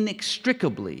and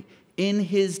inextricably in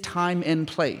his time and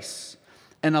place,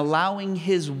 and allowing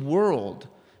his world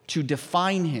to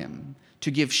define him,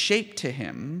 to give shape to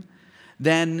him,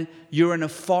 then you're in a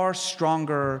far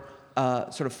stronger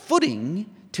sort of footing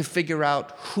to figure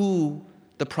out who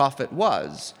the prophet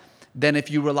was than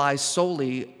if you rely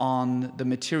solely on the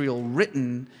material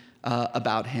written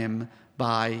about him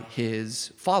by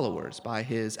his followers, by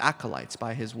his acolytes,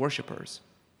 by his worshipers.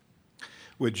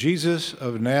 Would Jesus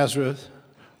of Nazareth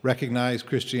recognize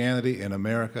Christianity in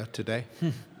America today?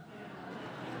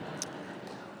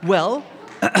 Well,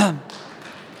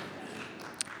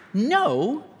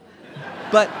 no,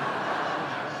 but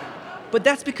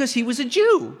that's because he was a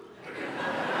Jew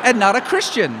and not a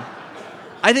Christian.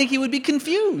 I think he would be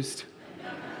confused.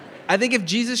 I think if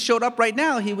Jesus showed up right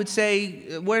now, he would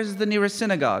say, "Where's the nearest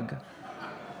synagogue?"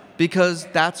 Because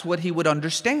that's what he would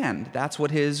understand. That's what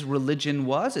his religion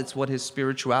was. It's what his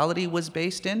spirituality was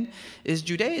based in, is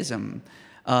Judaism.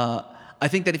 I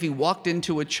think that if he walked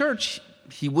into a church,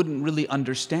 he wouldn't really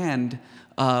understand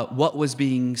what was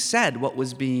being said, what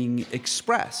was being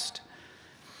expressed.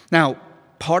 Now,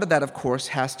 part of that, of course,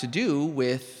 has to do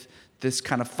with this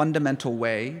kind of fundamental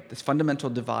way, this fundamental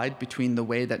divide between the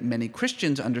way that many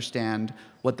Christians understand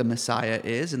what the Messiah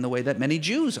is and the way that many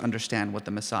Jews understand what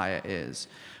the Messiah is.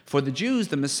 For the Jews,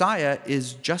 the Messiah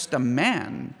is just a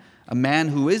man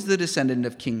who is the descendant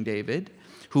of King David,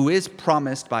 who is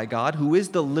promised by God, who is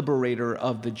the liberator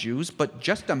of the Jews, but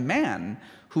just a man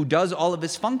who does all of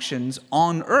his functions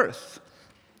on earth.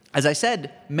 As I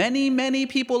said, many, many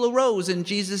people arose in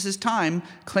Jesus' time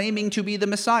claiming to be the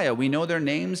Messiah. We know their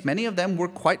names. Many of them were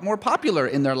quite more popular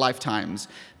in their lifetimes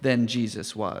than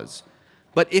Jesus was.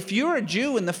 But if you're a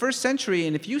Jew in the first century,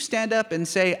 and if you stand up and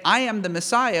say, "I am the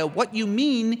Messiah," what you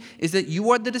mean is that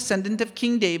you are the descendant of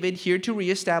King David, here to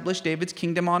reestablish David's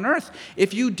kingdom on earth.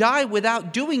 If you die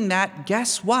without doing that,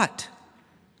 guess what?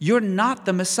 You're not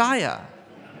the Messiah.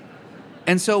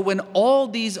 And so when all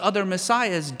these other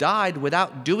messiahs died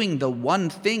without doing the one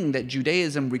thing that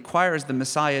Judaism requires the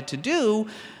Messiah to do,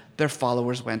 their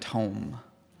followers went home.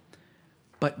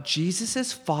 But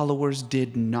Jesus' followers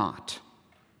did not.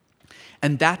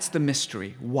 And that's the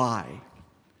mystery. Why?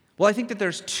 Well, I think that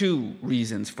there's 2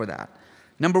 reasons for that.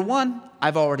 Number 1,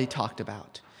 I've already talked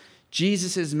about.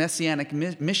 Jesus' messianic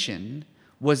mission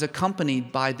was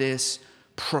accompanied by this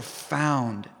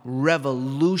profound,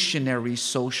 revolutionary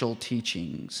social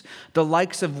teachings, the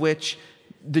likes of which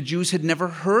the Jews had never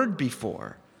heard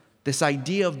before. This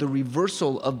idea of the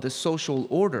reversal of the social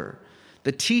order,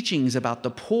 the teachings about the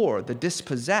poor, the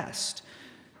dispossessed.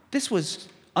 This was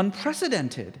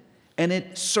unprecedented, and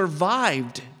it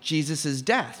survived Jesus'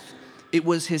 death. It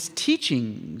was his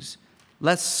teachings,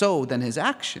 less so than his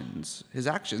actions. His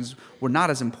actions were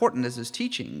not as important as his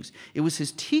teachings. It was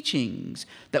his teachings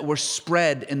that were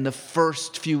spread in the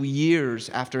first few years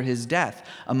after his death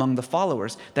among the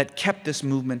followers that kept this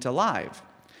movement alive.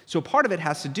 So part of it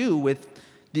has to do with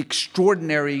the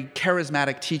extraordinary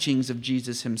charismatic teachings of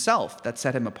Jesus himself that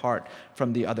set him apart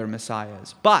from the other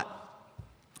messiahs. But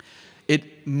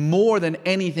It, more than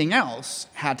anything else,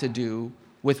 had to do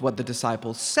with what the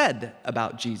disciples said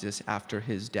about Jesus after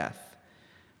his death.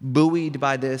 Buoyed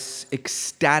by this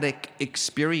ecstatic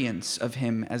experience of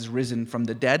him as risen from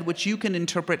the dead, which you can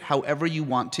interpret however you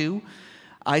want to,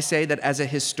 I say that as a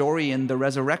historian, the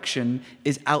resurrection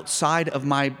is outside of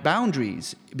my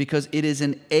boundaries because it is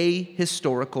an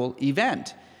ahistorical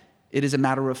event. It is a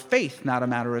matter of faith, not a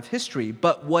matter of history.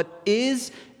 But what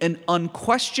is an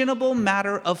unquestionable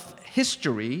matter of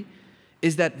history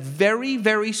is that very,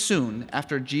 very soon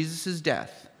after Jesus'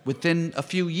 death, within a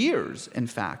few years, in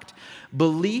fact,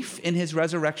 belief in his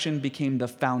resurrection became the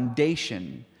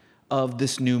foundation of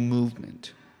this new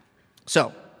movement.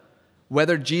 So,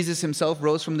 whether Jesus himself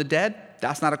rose from the dead,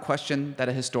 that's not a question that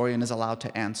a historian is allowed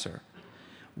to answer.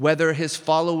 Whether his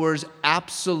followers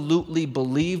absolutely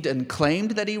believed and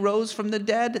claimed that he rose from the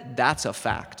dead, that's a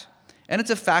fact. And it's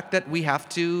a fact that we have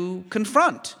to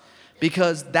confront,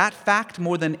 because that fact,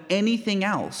 more than anything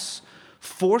else,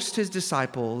 forced his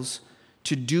disciples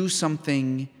to do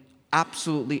something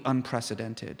absolutely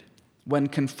unprecedented when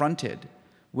confronted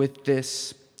with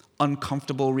this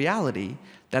uncomfortable reality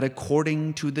that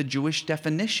according to the Jewish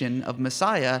definition of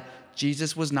Messiah,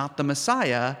 Jesus was not the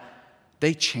Messiah.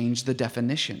 They changed the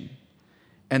definition.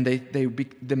 And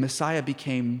the Messiah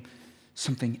became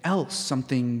something else,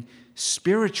 something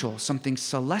spiritual, something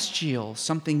celestial,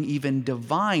 something even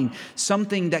divine,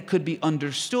 something that could be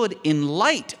understood in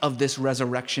light of this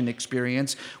resurrection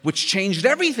experience, which changed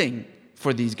everything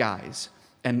for these guys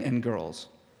and girls.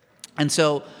 And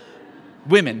so,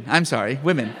 women. And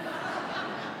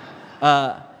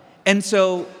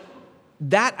so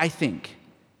that, I think,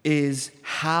 is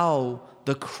how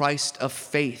the Christ of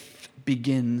faith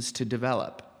begins to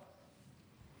develop.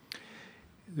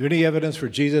 Is there any evidence for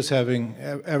Jesus having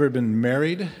ever been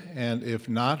married? And if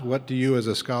not, what do you as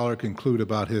a scholar conclude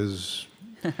about his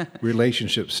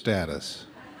relationship status?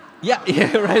 Yeah,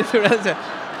 right.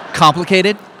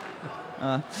 Complicated.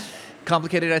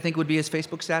 Complicated, I think, would be his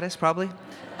Facebook status, probably.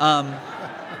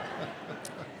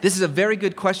 This is a very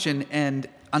good question, and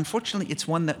unfortunately, it's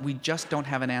one that we just don't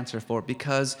have an answer for,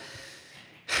 because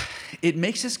it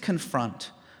makes us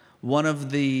confront one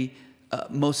of the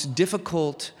most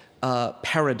difficult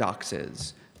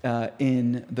paradoxes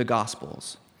in the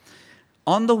Gospels.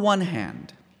 On the one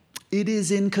hand, it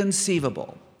is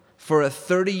inconceivable for a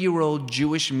 30-year-old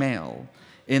Jewish male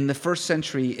in the first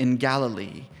century in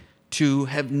Galilee to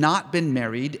have not been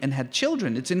married and had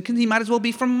children. He might as well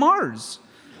be from Mars.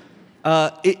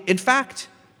 In fact,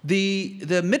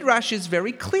 the Midrash is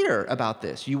very clear about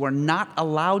this. You are not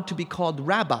allowed to be called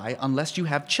rabbi unless you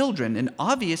have children. And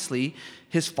obviously,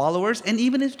 his followers and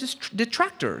even his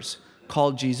detractors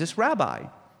called Jesus rabbi.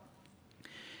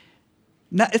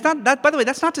 Now, it's not that, by the way,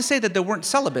 that's not to say that there weren't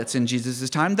celibates in Jesus'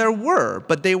 time. There were,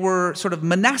 but they were sort of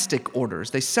monastic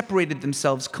orders. They separated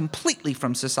themselves completely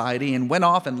from society and went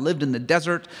off and lived in the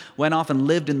desert, went off and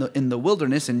lived in the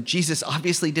wilderness, and Jesus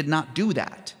obviously did not do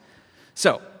that.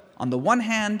 So, on the one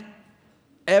hand,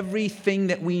 everything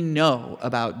that we know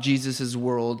about Jesus'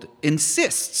 world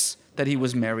insists that he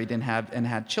was married and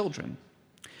had children.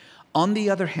 On the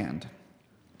other hand,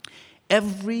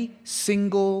 every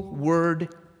single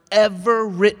word ever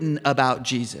written about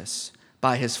Jesus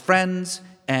by his friends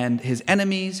and his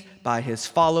enemies, by his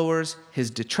followers, his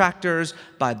detractors,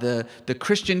 by the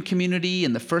Christian community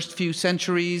in the first few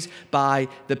centuries, by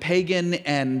the pagan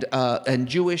and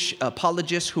Jewish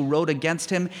apologists who wrote against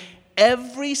him,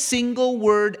 every single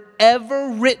word ever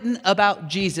written about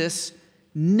Jesus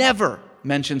never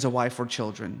mentions a wife or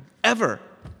children, ever.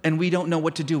 And we don't know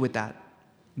what to do with that.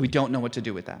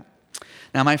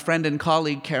 Now, my friend and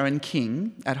colleague Karen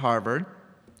King at Harvard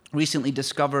recently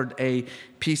discovered a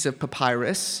piece of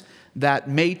papyrus that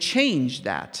may change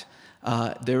that.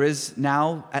 There is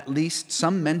now at least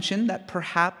some mention that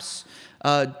perhaps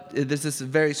there's this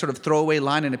very sort of throwaway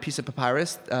line in a piece of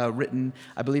papyrus written,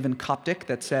 I believe, in Coptic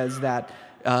that says that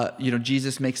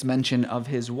Jesus makes mention of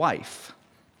his wife.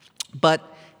 But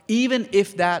even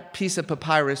if that piece of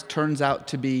papyrus turns out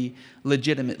to be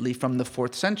legitimately from the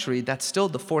 4th century, that's still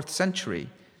the 4th century.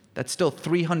 That's still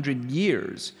 300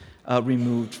 years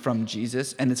removed from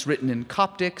Jesus, and it's written in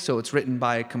Coptic, so it's written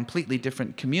by a completely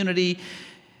different community.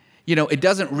 It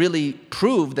doesn't really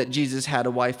prove that Jesus had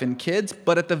a wife and kids,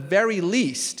 but at the very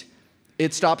least,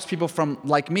 it stops people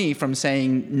like me from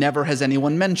saying, never has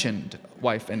anyone mentioned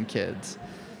wife and kids.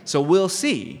 So we'll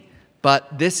see.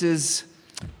 But this is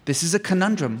a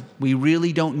conundrum. We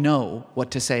really don't know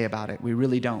what to say about it. We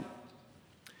really don't.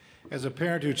 As a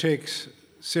parent who takes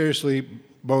seriously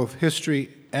both history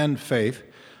and faith,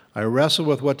 I wrestle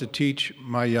with what to teach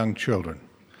my young children.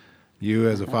 You,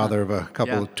 as a father of a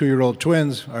couple Yeah. of 2-year-old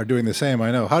twins, are doing the same, I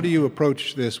know. How do you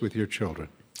approach this with your children?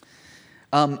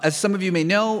 As some of you may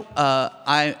know,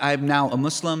 I'm now a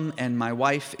Muslim and my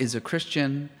wife is a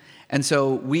Christian. And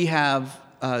so we have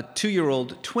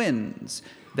 2-year-old twins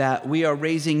that we are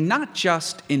raising not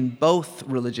just in both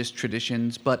religious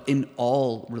traditions, but in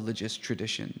all religious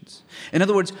traditions. In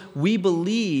other words, we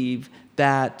believe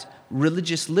that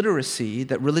religious literacy,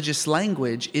 that religious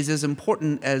language is as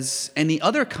important as any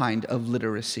other kind of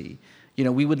literacy. You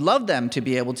know, we would love them to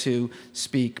be able to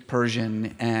speak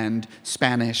Persian and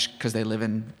Spanish, because they live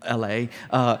in LA,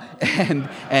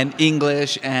 and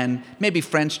English and maybe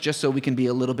French, just so we can be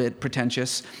a little bit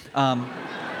pretentious.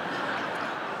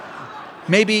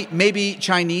 Maybe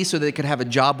Chinese so they could have a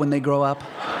job when they grow up.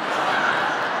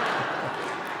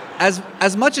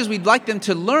 As much as we'd like them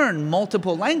to learn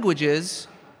multiple languages,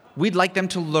 we'd like them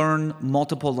to learn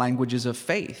multiple languages of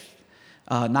faith.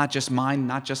 Not just mine,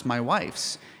 not just my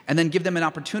wife's. And then give them an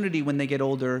opportunity when they get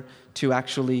older to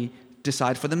actually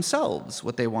decide for themselves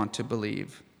what they want to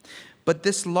believe. But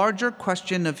this larger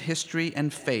question of history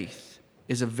and faith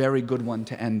is a very good one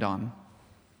to end on.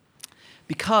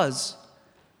 Because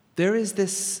there is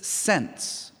this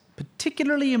sense,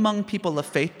 particularly among people of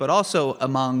faith, but also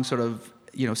among sort of,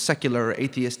 secular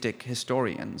atheistic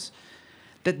historians,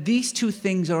 that these two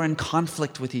things are in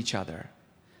conflict with each other,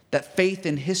 that faith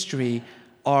and history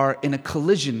are in a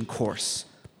collision course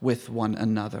with one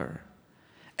another.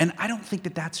 And I don't think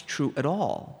that that's true at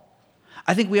all.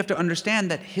 I think we have to understand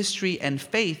that history and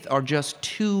faith are just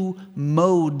two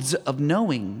modes of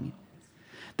knowing,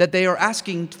 that they are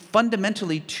asking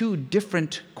fundamentally two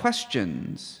different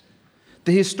questions.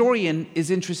 The historian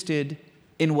is interested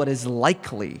in what is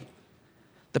likely.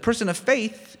 The person of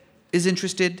faith is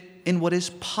interested in what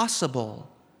is possible.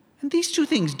 And these two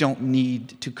things don't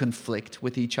need to conflict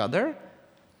with each other.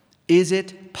 Is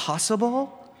it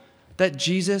possible that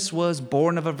Jesus was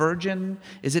born of a virgin?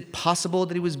 Is it possible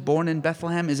that he was born in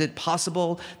Bethlehem? Is it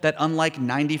possible that unlike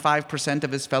 95%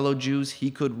 of his fellow Jews,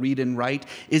 he could read and write?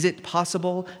 Is it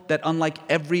possible that unlike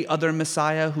every other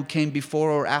Messiah who came before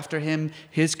or after him,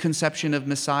 his conception of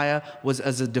Messiah was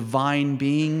as a divine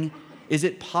being? Is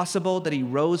it possible that he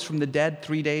rose from the dead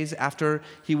 3 days after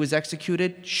he was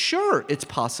executed? Sure, it's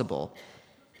possible.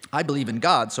 I believe in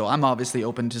God, so I'm obviously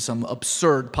open to some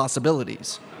absurd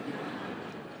possibilities.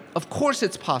 Of course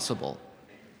it's possible.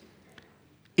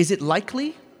 Is it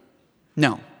likely?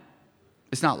 No,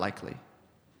 it's not likely.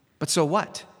 But so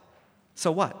what? So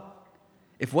what?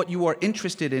 If what you are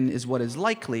interested in is what is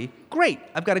likely, great,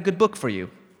 I've got a good book for you.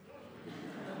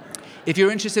 If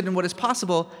you're interested in what is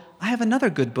possible, I have another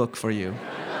good book for you.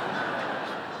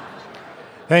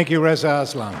 Thank you, Reza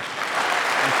Aslan.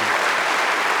 Thank you.